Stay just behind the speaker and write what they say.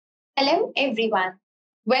Hello everyone.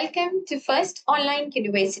 Welcome to First Online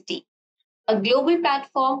University, a global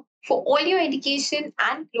platform for all your education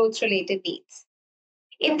and growth related needs.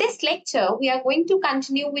 In this lecture, we are going to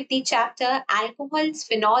continue with the chapter Alcohols,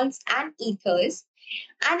 Phenols and Ethers.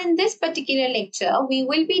 And in this particular lecture, we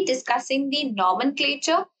will be discussing the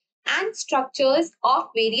nomenclature and structures of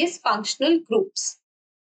various functional groups.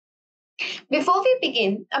 Before we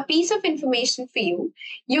begin, a piece of information for you.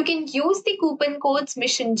 You can use the coupon codes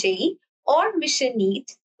Mission JEE or Mission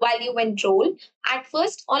NEET while you enroll at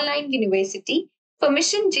First Online University for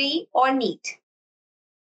Mission JEE or NEET.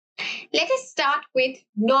 Let us start with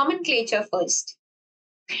nomenclature first.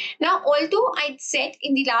 Now, although I'd said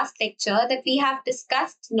in the last lecture that we have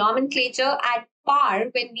discussed nomenclature at par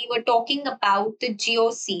when we were talking about the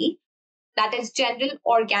GOC, that is General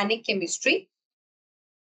Organic Chemistry,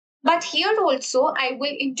 but here also I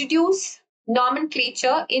will introduce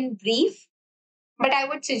nomenclature in brief, but I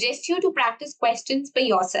would suggest you to practice questions by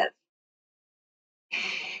yourself.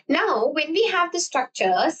 Now, when we have the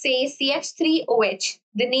structure, say CH3OH,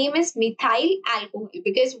 the name is methyl alcohol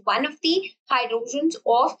because one of the hydrogens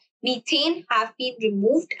of methane have been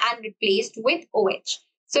removed and replaced with OH.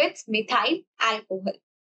 So it's methyl alcohol.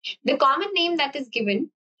 The common name that is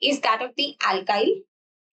given is that of the alkyl,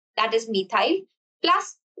 that is methyl,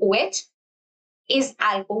 plus OH is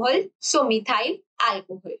alcohol, so methyl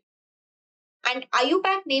alcohol. And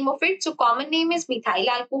IUPAC name of it, so common name is methyl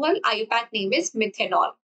alcohol, IUPAC name is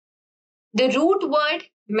methanol. The root word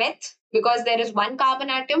meth because there is one carbon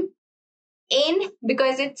atom, N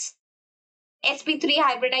because it's sp3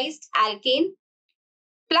 hybridized alkane,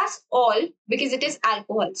 plus all because it is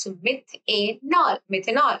alcohol, so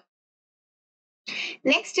methanol.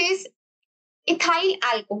 Next is ethyl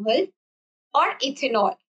alcohol or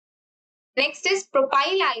ethanol. Next is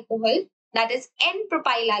propyl alcohol, that is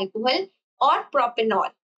N-propyl alcohol or propanol.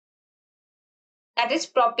 That is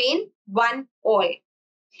propane 1-ol.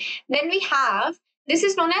 Then we have, this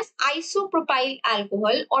is known as isopropyl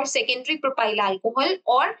alcohol or secondary propyl alcohol,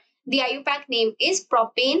 or the IUPAC name is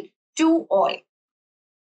propane 2-ol.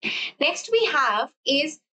 Next we have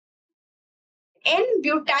is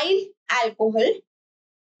N-butyl alcohol.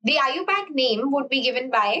 The IUPAC name would be given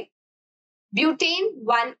by butane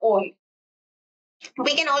 1-ol.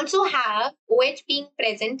 We can also have OH being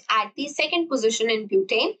present at the second position in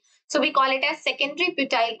butane. So we call it as secondary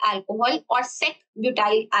butyl alcohol or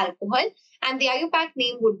sec-butyl alcohol. And the IUPAC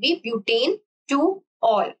name would be butane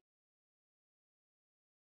 2-ol.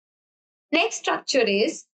 Next structure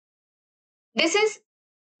is, this is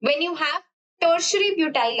when you have tertiary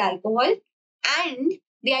butyl alcohol and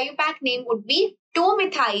the IUPAC name would be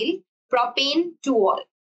 2-methyl propane 2-ol.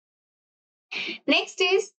 Next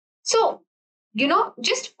is, so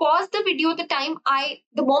just pause the video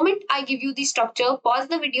the moment I give you the structure, pause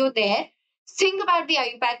the video there, think about the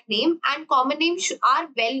IUPAC name, and common names are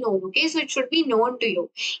well known, okay? So it should be known to you.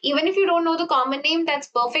 Even if you don't know the common name, that's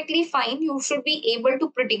perfectly fine. You should be able to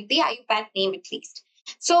predict the IUPAC name at least.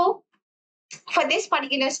 So for this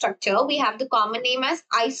particular structure, we have the common name as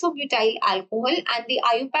isobutyl alcohol and the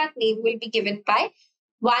IUPAC name will be given by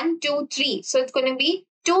 1, 2, 3. So it's going to be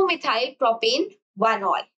 2-methyl propane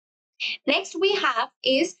 1-ol. Next we have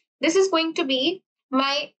is, this is going to be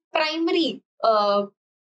my primary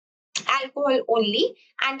alcohol only,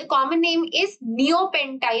 and the common name is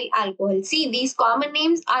neopentyl alcohol. See, these common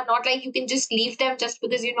names are not like you can just leave them just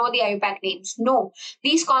because you know the IUPAC names. No,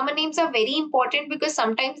 these common names are very important because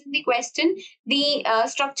sometimes in the question, the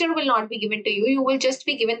structure will not be given to you. You will just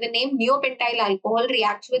be given the name neopentyl alcohol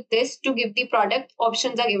reacts with this to give the product.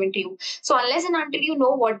 Options are given to you. So unless and until you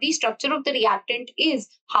know what the structure of the reactant is,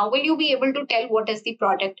 how will you be able to tell what is the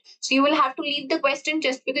product? So you will have to leave the question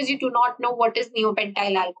just because you do not know what is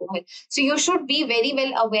neopentyl alcohol. So you should be very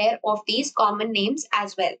well aware of these common names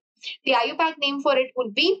as well. The IUPAC name for it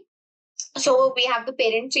would be, so we have the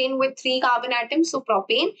parent chain with 3 carbon atoms, so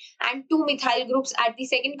propane, and 2 methyl groups at the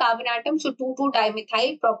second carbon atom, so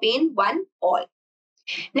 2,2-dimethyl propane 1-ol.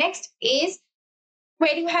 Next is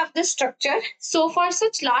where you have the structure. So for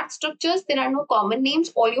such large structures, there are no common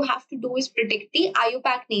names. All you have to do is predict the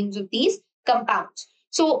IUPAC names of these compounds.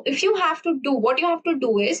 So if you have to do, what you have to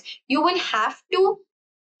do is, you will have to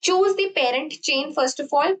choose the parent chain first of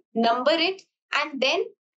all, number it, and then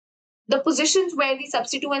the positions where the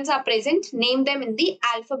substituents are present, name them in the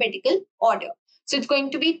alphabetical order. So it's going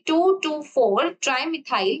to be 2,2,4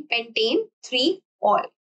 trimethyl pentane 3-ol.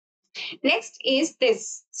 Next is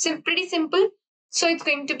this, pretty simple. So it's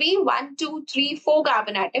going to be 1, 2, 3, 4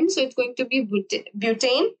 carbon atoms. So it's going to be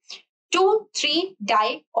butane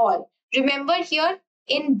 2,3-diol. Remember here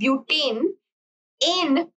in butane,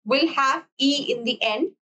 N will have E in the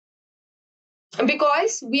end.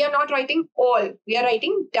 because we are not writing all, we are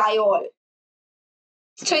writing diol.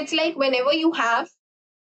 So it's like whenever you have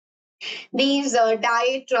these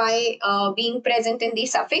di, tri being present in the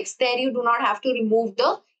suffix, there you do not have to remove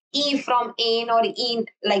the e from an or een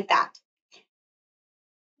like that.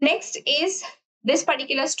 Next is this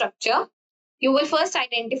particular structure. You will first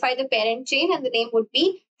identify the parent chain and the name would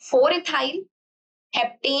be 4-ethyl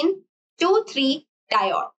heptane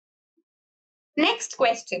 2,3-diol. Next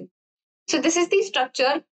question. So this is the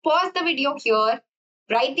structure. Pause the video here,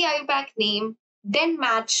 write the IUPAC name, then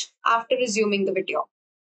match after resuming the video.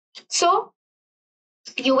 So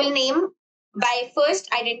you will name by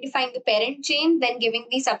first identifying the parent chain, then giving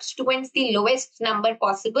the substituents the lowest number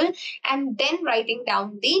possible, and then writing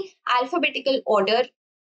down the alphabetical ordered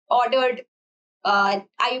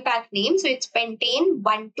IUPAC name. So it's pentane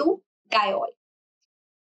 1,2-diol.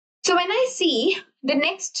 So when I see the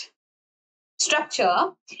next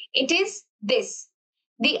structure, it is this.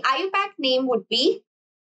 The IUPAC name would be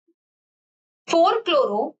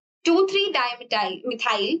 4-chloro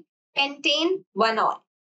 2,3-dimethyl pentane 1-ol.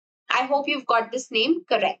 I hope you've got this name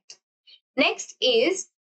correct. Next is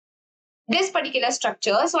this particular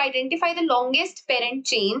structure. So identify the longest parent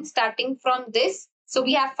chain starting from this. So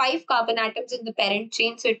we have 5 carbon atoms in the parent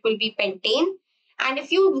chain, so it will be pentane. And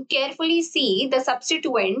if you carefully see, the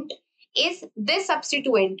substituent is this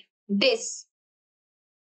substituent, this.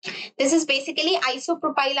 This is basically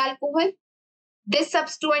isopropyl alcohol. This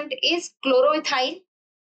substituent is chloroethyl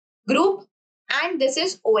group, and this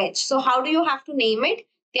is OH. So how do you have to name it?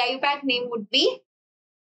 The IUPAC name would be,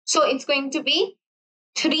 so it's going to be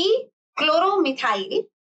 3-chloromethyl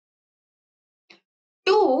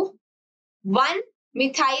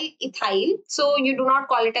 2,1-methyl ethyl. So you do not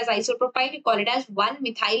call it as isopropyl, you call it as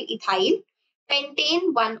 1-methyl ethyl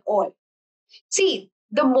pentane 1-ol. See,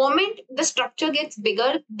 the moment the structure gets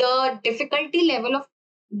bigger, the difficulty level of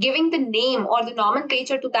giving the name or the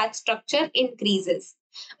nomenclature to that structure increases.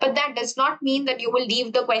 But that does not mean that you will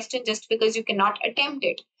leave the question just because you cannot attempt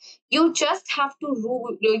it. You just have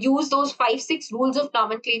to use those 5-6 rules of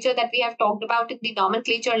nomenclature that we have talked about in the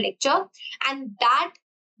nomenclature lecture, and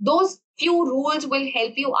those few rules will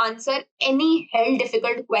help you answer any hell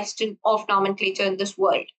difficult question of nomenclature in this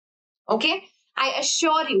world. Okay? I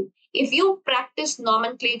assure you, if you practice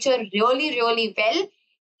nomenclature really, really well,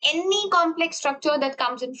 any complex structure that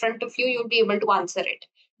comes in front of you, you'll be able to answer it.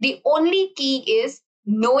 The only key is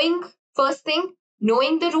knowing, first thing,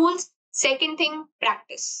 knowing the rules. Second thing,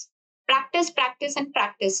 practice. Practice, practice, and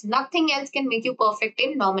practice. Nothing else can make you perfect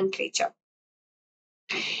in nomenclature.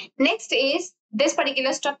 Next is this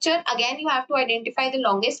particular structure. Again, you have to identify the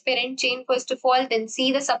longest parent chain first of all, then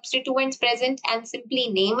see the substituents present and simply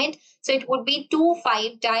name it. So it would be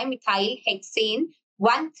 2,5-dimethyl hexane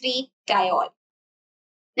 1,3-diol.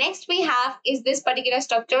 Next we have is this particular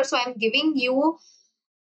structure. So I'm giving you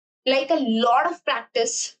like a lot of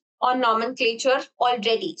practice on nomenclature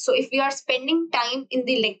already. So if we are spending time in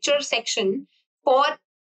the lecture section for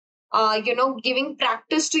giving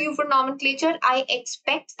practice to you for nomenclature, I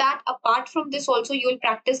expect that apart from this also you will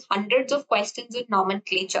practice hundreds of questions in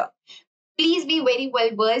nomenclature. Please be very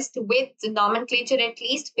well versed with the nomenclature at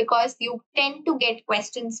least, because you tend to get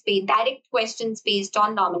direct questions based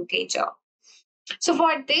on nomenclature. So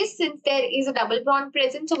for this, since there is a double bond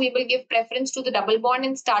present, so we will give preference to the double bond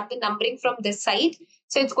and start the numbering from this side.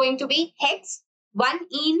 So it's going to be hex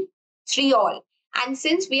 1-ene 3-ol. And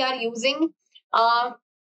since we are using a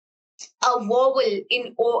vowel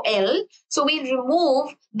in OL, so we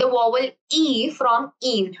remove the vowel E from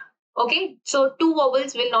ene. Okay, so 2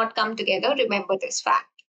 vowels will not come together. Remember this fact.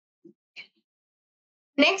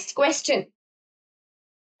 Next question.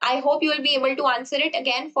 I hope you will be able to answer it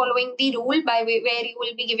again following the rule by where you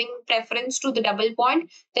will be giving preference to the double bond.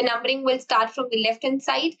 The numbering will start from the left hand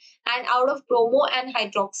side, and out of bromo and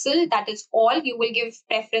hydroxyl, that is all, you will give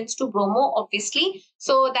preference to bromo obviously.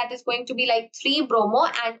 So that is going to be like 3 bromo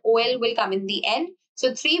and OL will come in the end.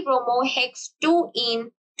 So 3 bromo hex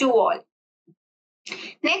 2-ene 2-ol.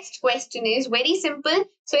 Next question is very simple.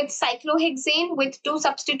 So it's cyclohexane with 2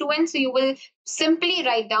 substituents. So you will simply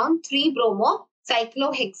write down 3 bromo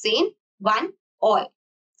cyclohexane 1-ol.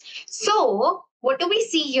 So what do we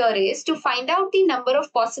see here is to find out the number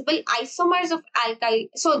of possible isomers of alkyl.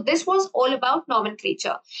 So this was all about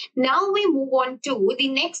nomenclature. Now we move on to the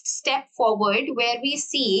next step forward, where we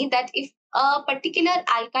see that if a particular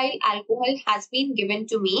alkyl alcohol has been given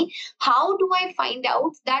to me, how do I find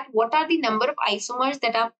out that what are the number of isomers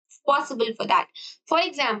that are possible for that. For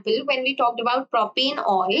example, when we talked about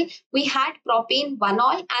propaneol, we had propane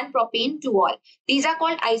 1-ol and propane 2-ol. These are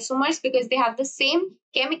called isomers because they have the same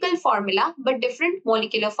chemical formula but different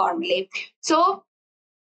molecular formulae. So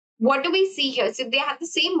what do we see here? So they have the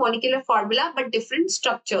same molecular formula but different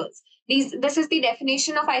structures. This is the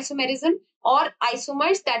definition of isomerism or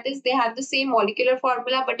isomers, that is, they have the same molecular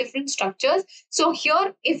formula but different structures. So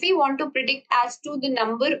here, if we want to predict as to the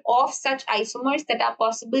number of such isomers that are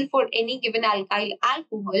possible for any given alkyl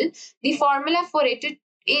alcohol, the formula for it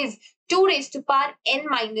is 2 raised to power n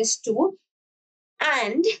minus 2,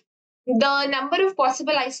 and the number of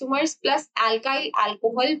possible isomers plus alkyl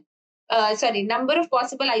alcohol, number of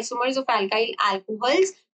possible isomers of alkyl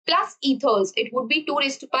alcohols plus ethers, it would be 2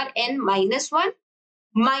 raised to power n minus 1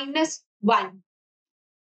 minus 1.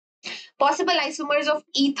 Possible isomers of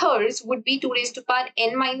ethers would be 2 raised to power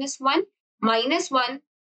n minus 1 minus 1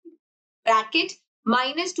 bracket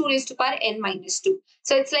minus 2 raised to power n minus 2.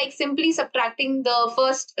 So it's like simply subtracting the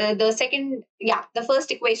first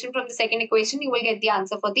equation from the second equation, you will get the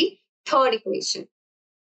answer for the third equation.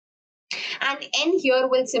 And n here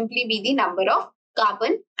will simply be the number of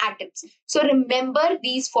carbon atoms. So remember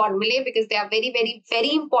these formulae because they are very, very,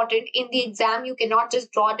 very important in the exam. You cannot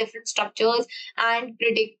just draw different structures and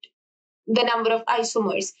predict the number of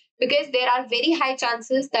isomers, because there are very high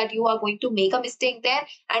chances that you are going to make a mistake there.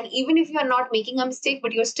 And even if you are not making a mistake,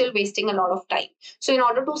 but you're still wasting a lot of time. So in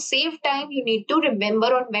order to save time, you need to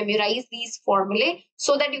remember or memorize these formulae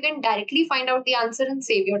so that you can directly find out the answer and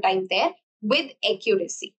save your time there with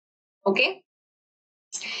accuracy. Okay.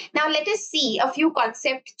 Now let us see a few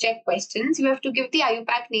concept check questions. You have to give the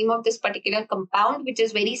IUPAC name of this particular compound, which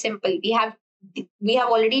is very simple. We have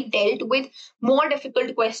already dealt with more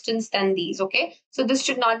difficult questions than these, okay? So this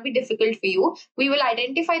should not be difficult for you. We will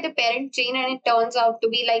identify the parent chain and it turns out to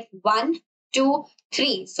be like 1, 2,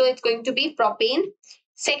 3. So it's going to be propane.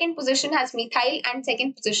 Second position has methyl and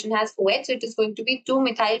second position has OH. So it is going to be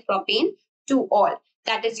 2-methyl propane 2-ol.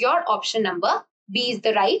 That is your option number B is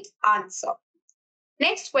the right answer.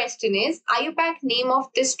 Next question is IUPAC name of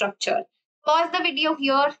this structure. Pause the video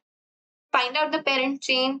here. Find out the parent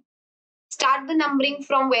chain. Start the numbering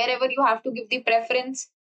from wherever you have to give the preference.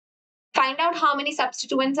 Find out how many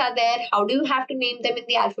substituents are there, how do you have to name them in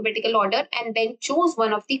the alphabetical order, and then choose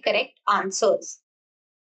one of the correct answers.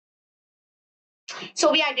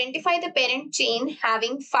 So we identify the parent chain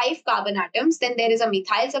having 5 carbon atoms. Then there is a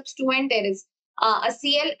methyl substituent, there is a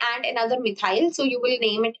Cl and another methyl. So you will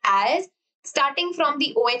name it as, starting from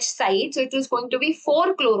the OH side, so it is going to be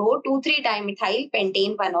 4-chloro-2,3-dimethyl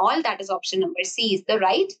pentane 1-ol. That is option number C is the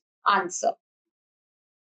right answer.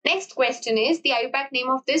 Next question is the IUPAC name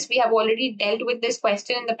of this. We have already dealt with this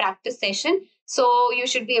question in the practice session, so you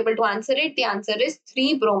should be able to answer it. The answer is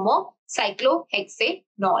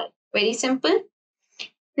 3-bromocyclohexanol. Very simple.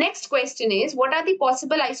 Next question is, what are the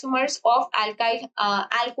possible isomers of alkyl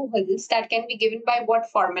alcohols that can be given by what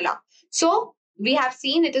formula? So we have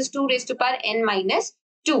seen it is 2 raised to power n minus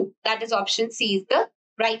 2. That is option C is the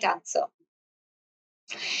right answer.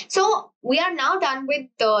 So we are now done with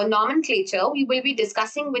the nomenclature. We will be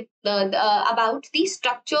discussing with about the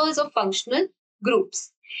structures of functional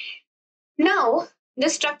groups. Now, the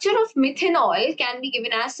structure of methanol can be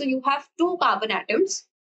given as, so you have 2 carbon atoms,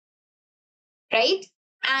 right?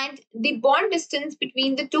 And the bond distance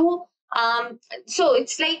between the two, so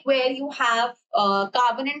it's like where you have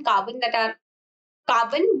carbon and carbon that are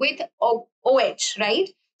carbon with OH,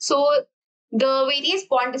 right? So the various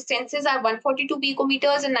bond distances are 142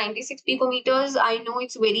 picometers and 96 picometers. I know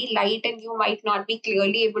it's very light and you might not be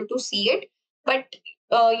clearly able to see it, but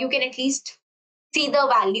you can at least see the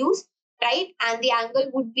values, right? And the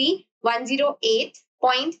angle would be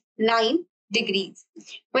 108.9 degrees.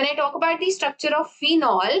 When I talk about the structure of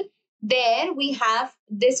phenol, there we have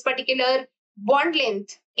this particular bond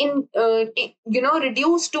length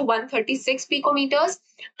reduced to 136 picometers.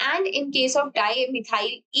 And in case of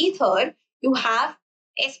dimethyl ether, you have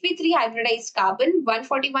sp3 hybridized carbon.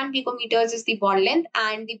 141 picometers is the bond length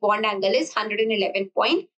and the bond angle is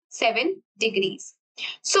 111.7 degrees.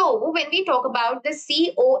 So when we talk about the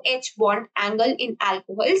COH bond angle in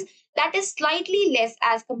alcohols, that is slightly less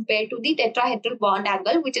as compared to the tetrahedral bond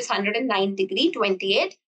angle, which is 109 degree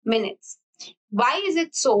 28 minutes. Why is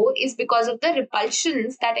it so? Is because of the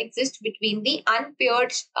repulsions that exist between the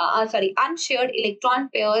unshared electron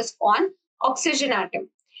pairs on oxygen atom.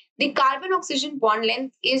 The carbon-oxygen bond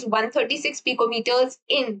length is 136 picometers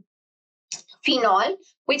in phenol,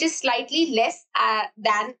 which is slightly less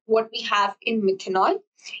than what we have in methanol.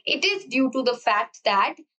 It is due to the fact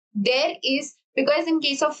that there is Because in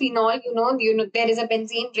case of phenol, there is a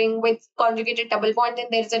benzene ring with conjugated double bond, and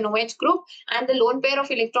there is an OH group, and the lone pair of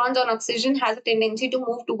electrons on oxygen has a tendency to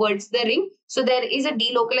move towards the ring. So there is a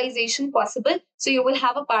delocalization possible. So you will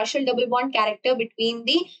have a partial double bond character between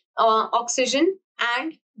the oxygen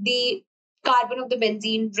and the carbon of the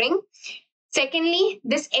benzene ring. Secondly,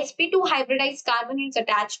 this sp2 hybridized carbon is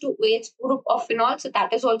attached to OH group of phenol, so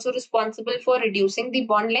that is also responsible for reducing the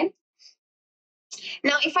bond length.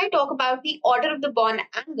 Now, if I talk about the order of the bond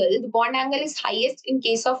angle is highest in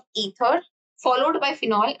case of ether, followed by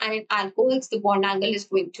phenol, and in alcohols, the bond angle is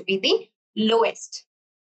going to be the lowest.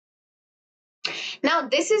 Now,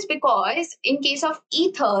 this is because in case of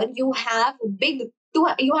ether, you have two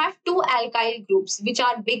alkyl groups, which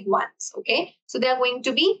are big ones, okay? So they are going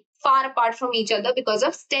to be far apart from each other because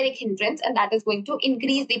of steric hindrance, and that is going to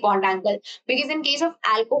increase the bond angle. Because in case of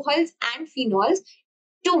alcohols and phenols,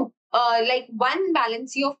 like one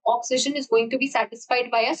valency of oxygen is going to be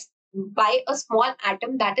satisfied by a small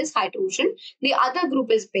atom, that is hydrogen. The other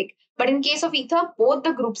group is big. But in case of ether, both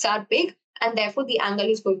the groups are big, and therefore the angle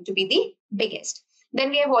is going to be the biggest. Then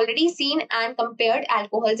we have already seen and compared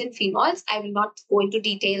alcohols and phenols. I will not go into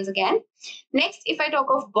details again. Next, if I talk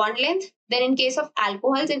of bond length, then in case of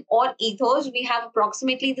alcohols and all ethers, we have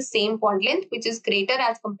approximately the same bond length, which is greater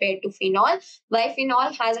as compared to phenol. Why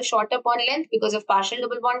phenol has a shorter bond length? Because of partial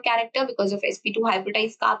double bond character, because of sp2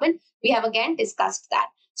 hybridized carbon. We have again discussed that.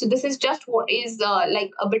 So this is just what is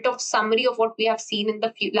like a bit of summary of what we have seen in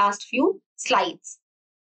the last few slides.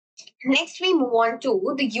 Next, we move on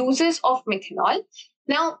to the uses of methanol.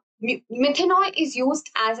 Now, methanol is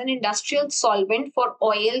used as an industrial solvent for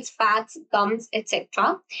oils, fats, gums,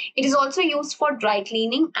 etc. It is also used for dry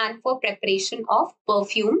cleaning and for preparation of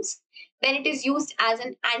perfumes. Then it is used as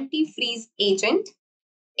an antifreeze agent.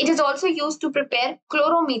 It is also used to prepare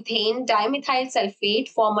chloromethane, dimethyl sulfate,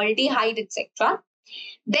 formaldehyde, etc.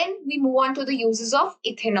 Then we move on to the uses of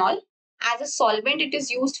ethanol. As a solvent, it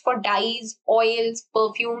is used for dyes, oils,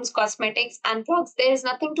 perfumes, cosmetics, and drugs. There is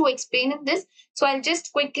nothing to explain in this, so I'll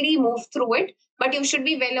just quickly move through it. But you should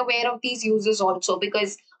be well aware of these uses also,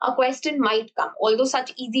 because a question might come. Although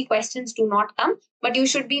such easy questions do not come, but you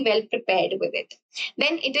should be well prepared with it.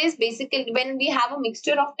 Then it is basically when we have a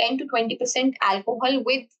mixture of 10 to 20% ethanol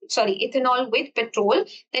with petrol,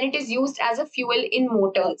 then it is used as a fuel in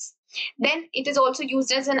motors. Then it is also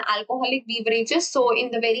used as an alcoholic beverages. So in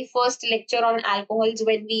the very first lecture on alcohols,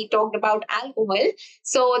 when we talked about alcohol,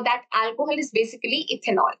 so that alcohol is basically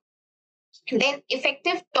ethanol. Then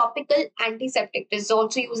effective topical antiseptic. It is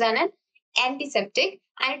also used as an antiseptic,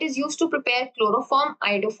 and it is used to prepare chloroform,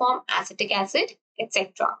 iodoform, acetic acid, etc.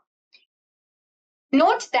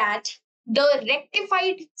 Note that the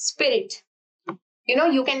rectified spirit,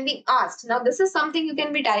 you can be asked. Now, this is something you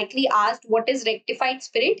can be directly asked. What is rectified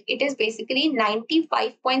spirit? It is basically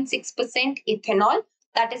 95.6% ethanol,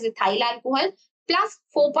 that is ethyl alcohol, plus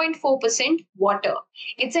 4.4% water.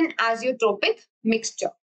 It's an azeotropic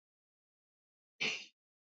mixture.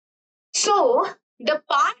 So, the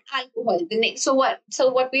par alcohol, so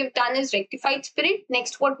what we have done is rectified spirit.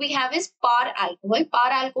 Next, what we have is par alcohol.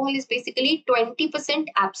 Par alcohol is basically 20%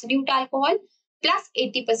 absolute alcohol plus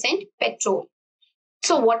 80% petrol.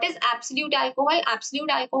 So what is absolute alcohol? Absolute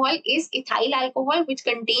alcohol is ethyl alcohol, which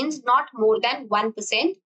contains not more than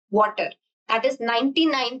 1% water. That is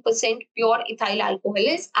 99% pure ethyl alcohol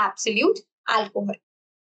is absolute alcohol.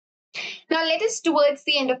 Now let us, towards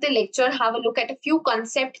the end of the lecture, have a look at a few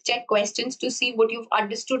concept check questions to see what you've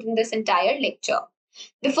understood in this entire lecture.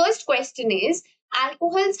 The first question is,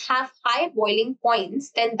 alcohols have higher boiling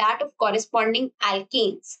points than that of corresponding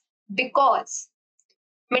alkanes because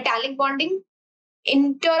metallic bonding,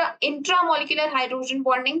 intramolecular hydrogen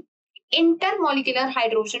bonding, intermolecular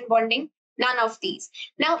hydrogen bonding, none of these.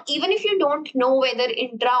 Now, even if you don't know whether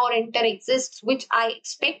intra or inter exists, which I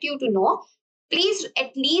expect you to know, please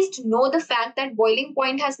at least know the fact that boiling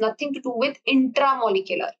point has nothing to do with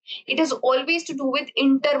intramolecular. It is always to do with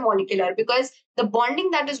intermolecular, because the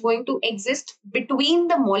bonding that is going to exist between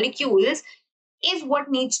the molecules is what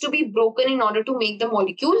needs to be broken in order to make the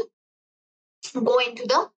molecule go into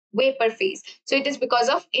the vapor phase. So it is because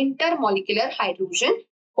of intermolecular hydrogen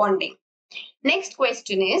bonding. Next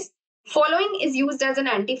question is, following is used as an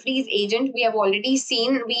antifreeze agent. We have already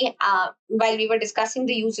seen while we were discussing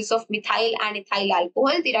the uses of methyl and ethyl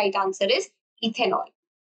alcohol. The right answer is ethanol.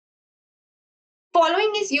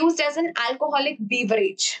 Following is used as an alcoholic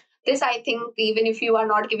beverage. This, I think, even if you are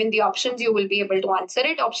not given the options, you will be able to answer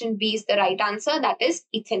it. Option B is the right answer. That is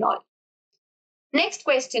ethanol. Next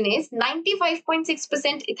question is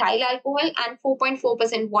 95.6% ethyl alcohol and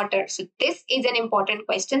 4.4% water. So this is an important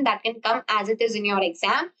question that can come as it is in your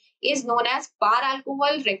exam. is known as bar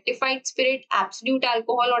alcohol, rectified spirit, absolute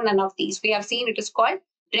alcohol, or none of these. We have seen it is called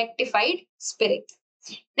rectified spirit.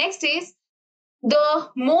 Next is the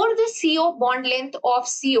more the CO bond length of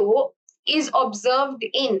CO is observed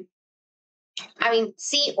in,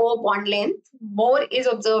 CO bond length more is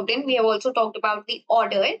observed in. We have also talked about the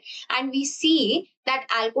order, and we see that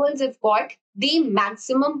alcohols have got the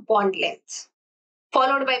maximum bond length,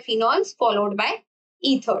 followed by phenols, followed by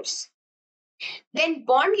ethers. Then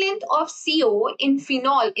bond length of CO in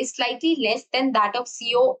phenol is slightly less than that of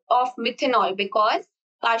CO of methanol because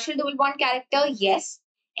partial double bond character, yes.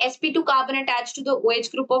 sp2 carbon attached to the OH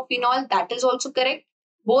group of phenol, that is also correct.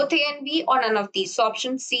 Both A and B or none of these. So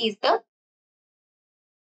option C is the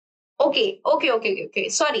Okay.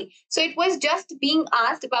 Sorry. So it was just being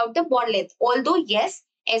asked about the bond length. Although, yes,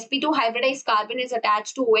 sp2 hybridized carbon is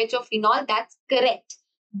attached to OH of phenol, that's correct.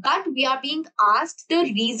 But we are being asked the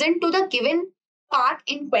reason to the given part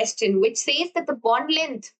in question, which says that the bond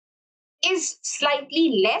length is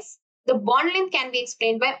slightly less. The bond length can be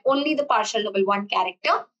explained by only the partial double bond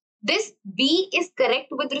character. This B is correct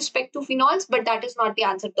with respect to phenols, but that is not the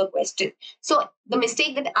answer to the question. So the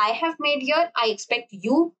mistake that I have made here, I expect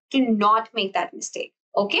you to not make that mistake.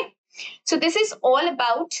 Okay. So this is all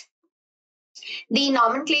about the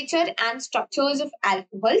nomenclature and structures of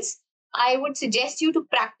alcohols. I would suggest you to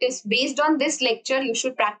practice based on this lecture. You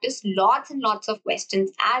should practice lots and lots of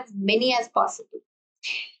questions, as many as possible.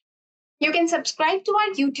 You can subscribe to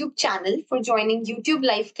our YouTube channel for joining YouTube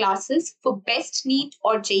live classes for best NEET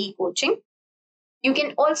or JEE coaching. You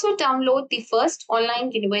can also download the First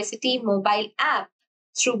Online University mobile app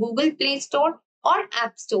through Google Play Store or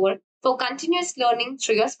App Store for continuous learning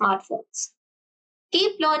through your smartphones.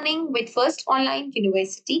 Keep learning with First Online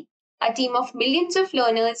University, a team of millions of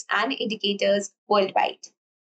learners and educators worldwide.